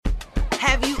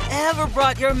Have you ever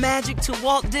brought your magic to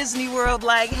Walt Disney World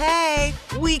like, hey,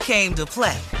 we came to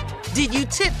play? Did you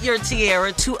tip your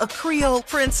tiara to a Creole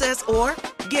princess or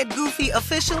get goofy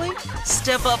officially?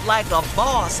 Step up like a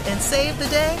boss and save the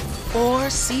day? Or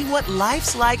see what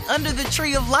life's like under the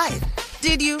tree of life?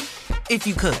 Did you? If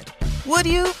you could. Would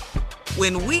you?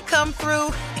 When we come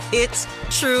through, it's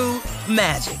true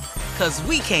magic. 'Cause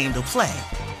we came to play.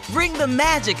 Bring the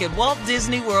magic at Walt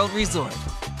Disney World Resort.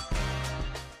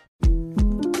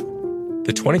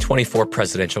 The 2024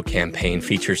 presidential campaign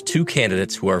features two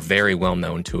candidates who are very well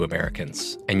known to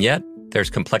Americans. And yet, there's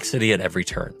complexity at every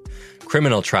turn.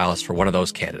 Criminal trials for one of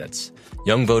those candidates.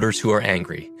 Young voters who are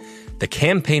angry. The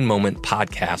Campaign Moment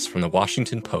podcast from the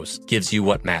Washington Post gives you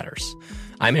what matters.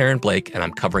 I'm Aaron Blake, and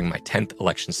I'm covering my 10th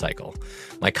election cycle.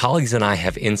 My colleagues and I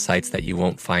have insights that you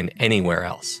won't find anywhere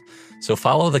else. So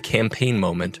follow The Campaign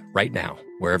Moment right now,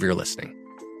 wherever you're listening.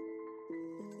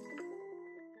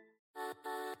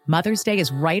 Mother's Day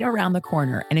is right around the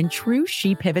corner, and in true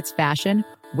She Pivots fashion,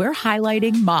 we're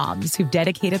highlighting moms who've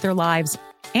dedicated their lives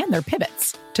and their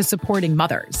pivots to supporting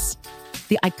mothers.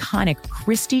 The iconic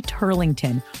Christy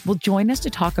Turlington will join us to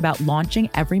talk about launching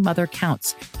Every Mother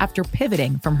Counts after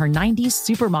pivoting from her 90s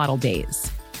supermodel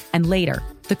days. And later,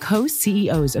 the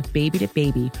co-CEOs of Baby to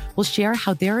Baby will share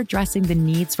how they're addressing the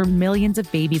needs for millions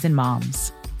of babies and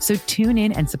moms. So tune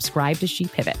in and subscribe to She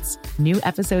Pivots. New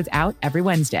episodes out every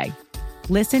Wednesday.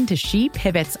 Listen to She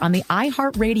Pivots on the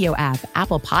iHeartRadio app,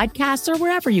 Apple Podcasts, or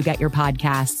wherever you get your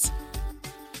podcasts.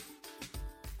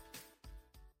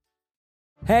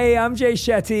 Hey, I'm Jay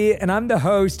Shetty, and I'm the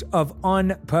host of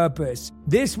On Purpose.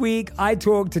 This week, I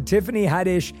talked to Tiffany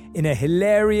Haddish in a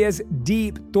hilarious,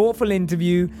 deep, thoughtful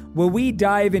interview where we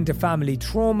dive into family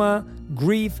trauma,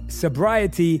 grief,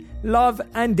 sobriety, love,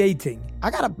 and dating. I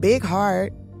got a big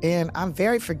heart, and I'm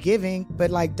very forgiving, but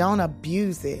don't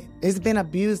abuse it. It's been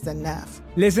abused enough.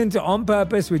 Listen to On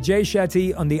Purpose with Jay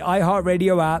Shetty on the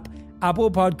iHeartRadio app,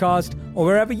 Apple Podcast, or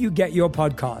wherever you get your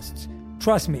podcasts.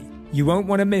 Trust me, you won't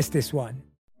want to miss this one.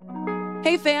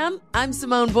 Hey fam, I'm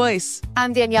Simone Boyce.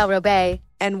 I'm Danielle Robay.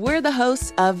 And we're the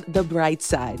hosts of The Bright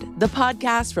Side, the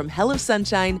podcast from Hello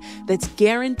Sunshine that's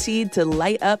guaranteed to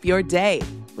light up your day.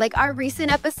 Like our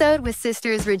recent episode with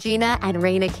sisters Regina and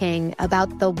Raina King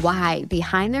about the why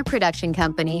behind their production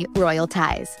company, Royal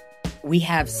Ties. We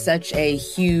have such a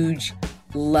huge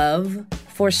love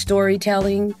for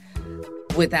storytelling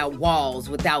without walls,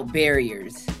 without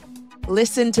barriers.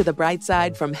 Listen to The Bright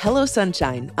Side from Hello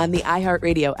Sunshine on the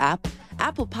iHeartRadio app,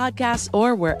 Apple Podcasts,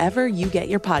 or wherever you get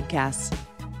your podcasts.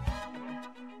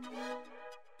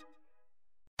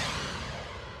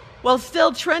 Well,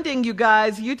 still trending, you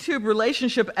guys, YouTube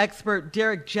relationship expert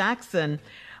Derek Jackson,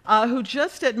 who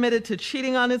just admitted to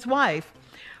cheating on his wife.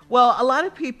 Well, a lot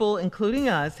of people, including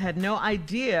us, had no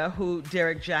idea who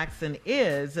Derek Jackson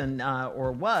is and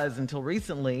or was until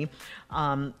recently.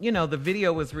 The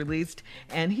video was released,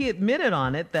 and he admitted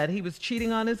on it that he was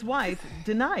cheating on his wife,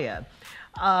 Denia.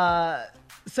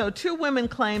 So two women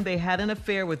claimed they had an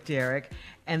affair with Derek,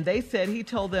 and they said he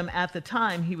told them at the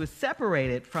time he was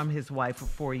separated from his wife for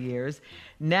 4 years.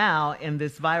 Now, in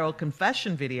this viral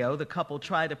confession video, the couple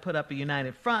tried to put up a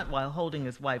united front while holding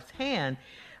his wife's hand.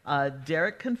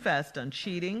 Derek confessed to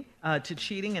cheating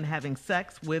and having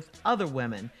sex with other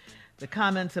women. The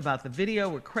comments about the video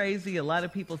were crazy. A lot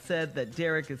of people said that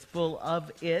Derek is full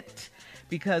of it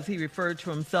because he referred to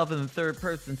himself in the third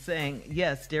person saying,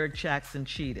 yes, Derek Jackson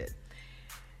cheated.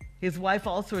 His wife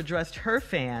also addressed her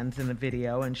fans in the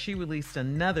video, and she released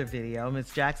another video. Ms.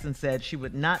 Jackson said she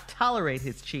would not tolerate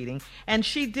his cheating, and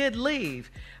she did leave.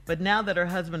 But now that her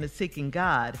husband is seeking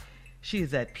God, she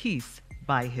is at peace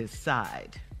by his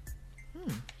side.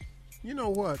 You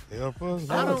know what? That I was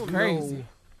don't crazy. know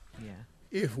Yeah.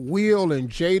 if Will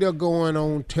and Jada going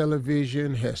on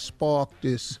television has sparked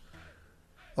this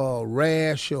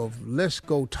rash of let's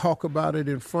go talk about it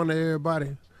in front of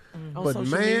everybody. But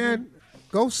man,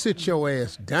 go sit your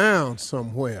ass down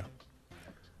somewhere.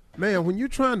 Man, when you're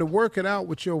trying to work it out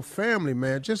with your family,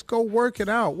 man, just go work it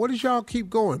out. What does y'all keep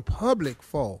going public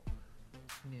for?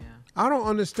 Yeah. I don't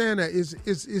understand that.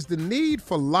 Is the need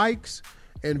for likes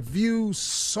and views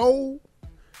so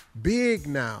big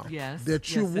now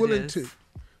that you're willing to?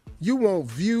 You want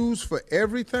views for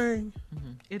everything?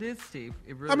 Mm-hmm. It is, Steve.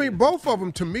 It really I mean, is. both of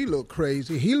them to me look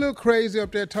crazy. He looked crazy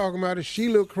up there talking about it. She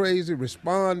looked crazy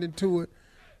responding to it.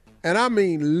 And I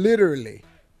mean literally.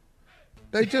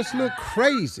 They just look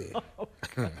crazy.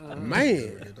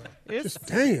 Man, just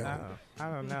damn.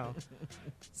 I don't know.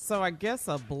 So I guess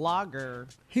a blogger.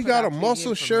 He got a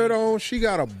muscle shirt on. She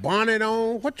got a bonnet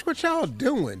on. What y'all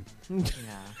doing? Yeah.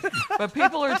 But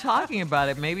people are talking about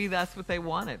it. Maybe that's what they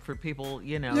wanted for people,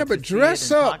 Yeah, but dress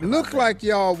up. Look like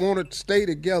y'all want to stay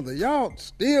together. Y'all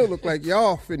still look like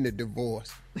y'all finna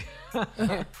divorce.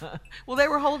 Well, they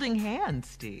were holding hands,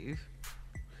 Steve.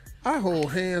 I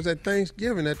hold hands at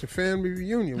Thanksgiving at the family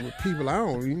reunion with people I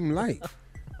don't even like.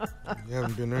 You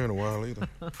haven't been there in a while either.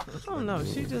 Oh no,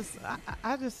 she just,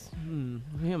 I just,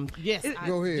 him. Yes,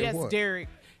 go ahead. Yes, what? Derek,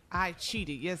 I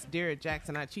cheated. Yes, Derek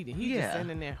Jackson, I cheated. He just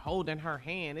standing there holding her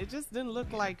hand. It just didn't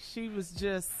look like she was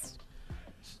just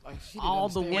all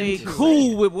the way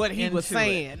cool with what he was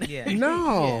saying. Yeah.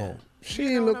 No, she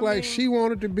didn't look like she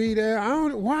wanted to be there.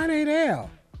 Why they there?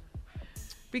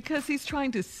 Because he's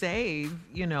trying to save,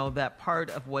 that part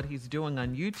of what he's doing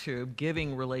on YouTube,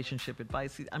 giving relationship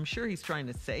advice. I'm sure he's trying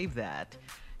to save that,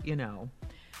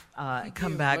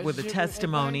 come back with a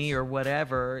testimony or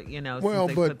whatever, since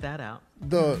they put that out.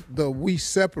 The we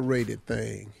separated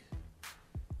thing.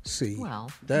 See,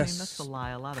 that's a lie.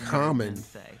 A lot of common. men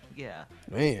say, yeah.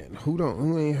 Man,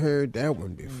 who ain't heard that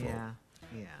one before?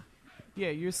 Yeah. Yeah,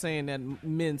 you're saying that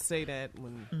men say that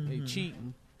when they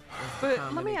cheating.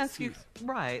 But let me ask you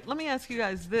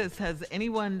guys this. Has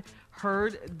anyone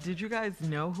did you guys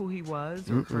know who he was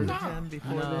or heard of him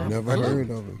before this? Never heard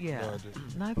of him. Yeah.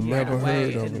 Never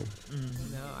heard of him.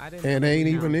 No, I didn't. And ain't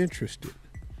even interested.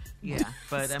 Yeah,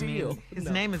 but I mean, his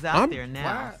name is out there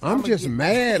now. I'm just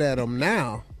mad at him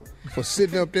now for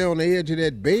sitting up there on the edge of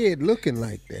that bed looking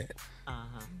like that.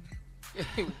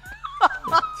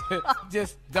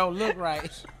 Just don't look right.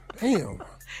 Damn.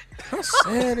 How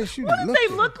sad is you? What do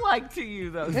they look like to you,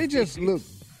 though? They just look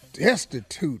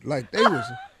destitute, like they was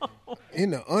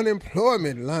in the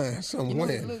unemployment line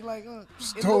somewhere. You know, look like,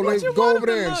 told them to go over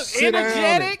there and sit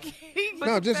energetic. down.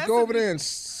 No, just go over there and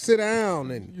sit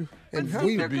down and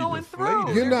we. They're going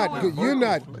through. You're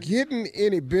not getting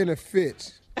any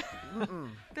benefits.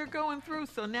 They're going through,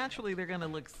 so naturally they're going to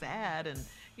look sad and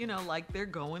like they're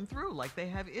going through, like they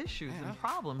have issues and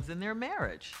problems in their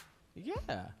marriage.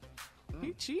 Yeah.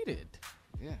 He cheated.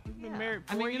 Yeah. He's been married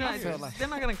 4 I mean, years. they're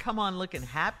not going to come on looking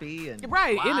happy and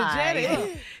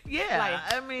energetic. Yeah.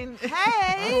 Like, I mean,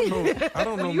 hey. I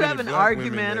don't know. You have an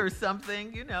argument or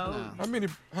something, How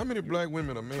many black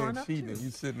women a man cheating and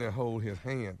you sitting there hold his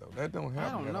hand though? That don't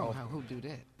happen. I don't know who do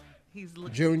that. He's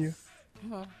looking. Junior.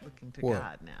 Looking to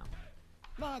God now.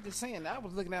 No, I'm just saying. I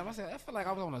was looking at him. I said, I feel like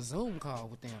I was on a Zoom call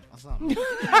with them or something.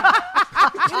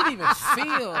 It didn't even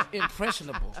feel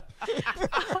impressionable.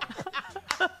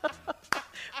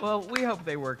 Well, we hope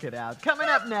they work it out. Coming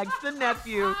up next, the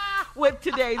nephew with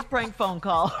today's prank phone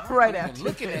call right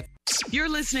after. You're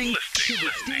listening to the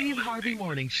Steve Harvey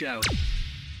Morning Show.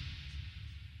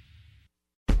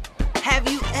 Have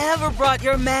you ever brought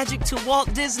your magic to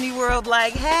Walt Disney World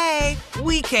like, hey,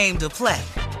 we came to play?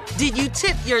 Did you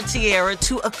tip your tiara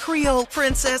to a Creole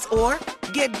princess or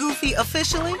get goofy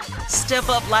officially? Step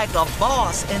up like a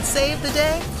boss and save the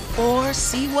day? Or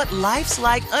see what life's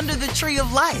like under the tree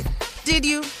of life? Did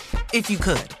you? If you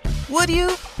could. Would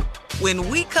you? When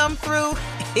we come through,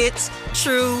 it's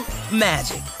true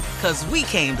magic. 'Cause we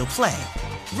came to play.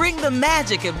 Bring the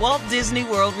magic at Walt Disney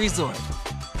World Resort.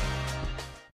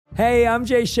 Hey, I'm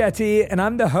Jay Shetty, and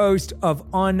I'm the host of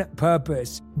On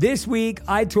Purpose. This week,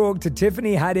 I talked to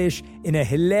Tiffany Haddish in a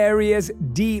hilarious,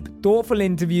 deep, thoughtful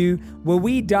interview where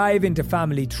we dive into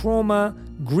family trauma,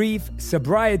 grief,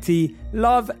 sobriety,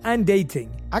 love, and dating.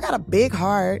 I got a big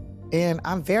heart, and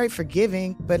I'm very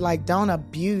forgiving, but don't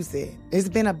abuse it. It's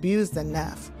been abused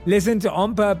enough. Listen to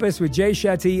On Purpose with Jay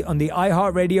Shetty on the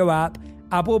iHeartRadio app,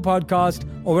 Apple Podcast,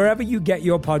 or wherever you get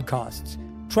your podcasts.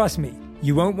 Trust me,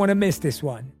 you won't want to miss this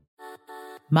one.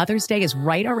 Mother's Day is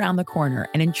right around the corner,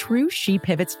 and in true She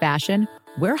Pivots fashion,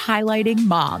 we're highlighting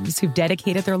moms who've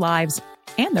dedicated their lives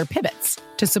and their pivots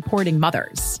to supporting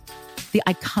mothers. The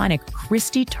iconic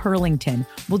Christy Turlington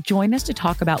will join us to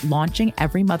talk about launching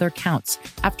Every Mother Counts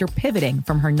after pivoting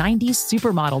from her 90s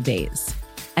supermodel days.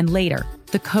 And later,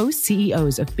 the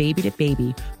co-CEOs of Baby to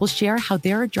Baby will share how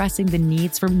they're addressing the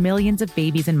needs for millions of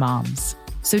babies and moms.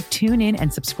 So tune in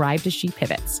and subscribe to She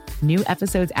Pivots. New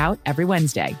episodes out every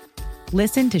Wednesday.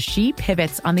 Listen to She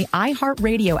Pivots on the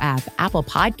iHeartRadio app, Apple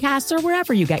Podcasts, or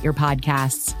wherever you get your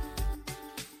podcasts.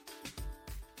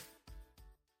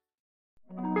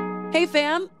 Hey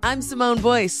fam, I'm Simone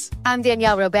Boyce. I'm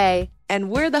Danielle Robay. And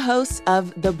we're the hosts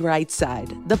of The Bright Side,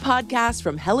 the podcast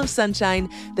from Hello Sunshine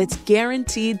that's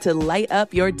guaranteed to light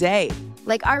up your day.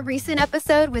 Like our recent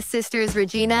episode with sisters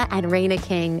Regina and Raina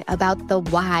King about the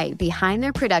why behind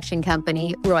their production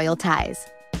company, Royal Ties.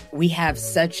 We have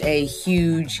such a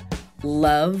huge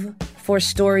love for for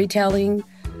storytelling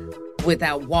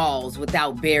without walls,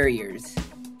 without barriers.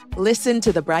 Listen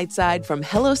to The Bright Side from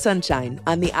Hello Sunshine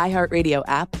on the iHeartRadio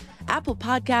app, Apple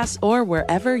Podcasts, or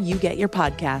wherever you get your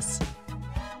podcasts.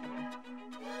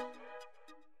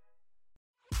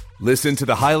 Listen to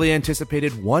the highly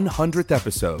anticipated 100th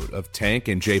episode of Tank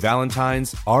and Jay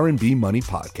Valentine's R&B Money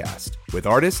Podcast with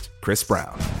artist Chris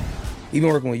Brown. Even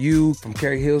working with you, from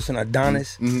Carrie Hilson,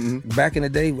 Adonis, back in the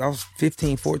day, I was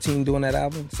 15, 14 doing that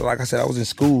album. So like I said, I was in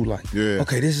school like,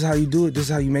 okay, this is how you do it. This is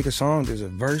how you make a song. There's a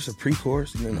verse, a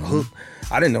pre-chorus, and then a hook.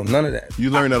 I didn't know none of that. You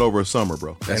learned that over a summer,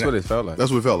 bro. That's what it felt like.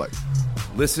 That's what it felt like.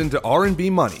 Listen to R&B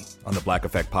Money on the Black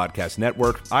Effect Podcast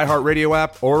Network, iHeartRadio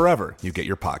app, or wherever you get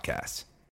your podcasts.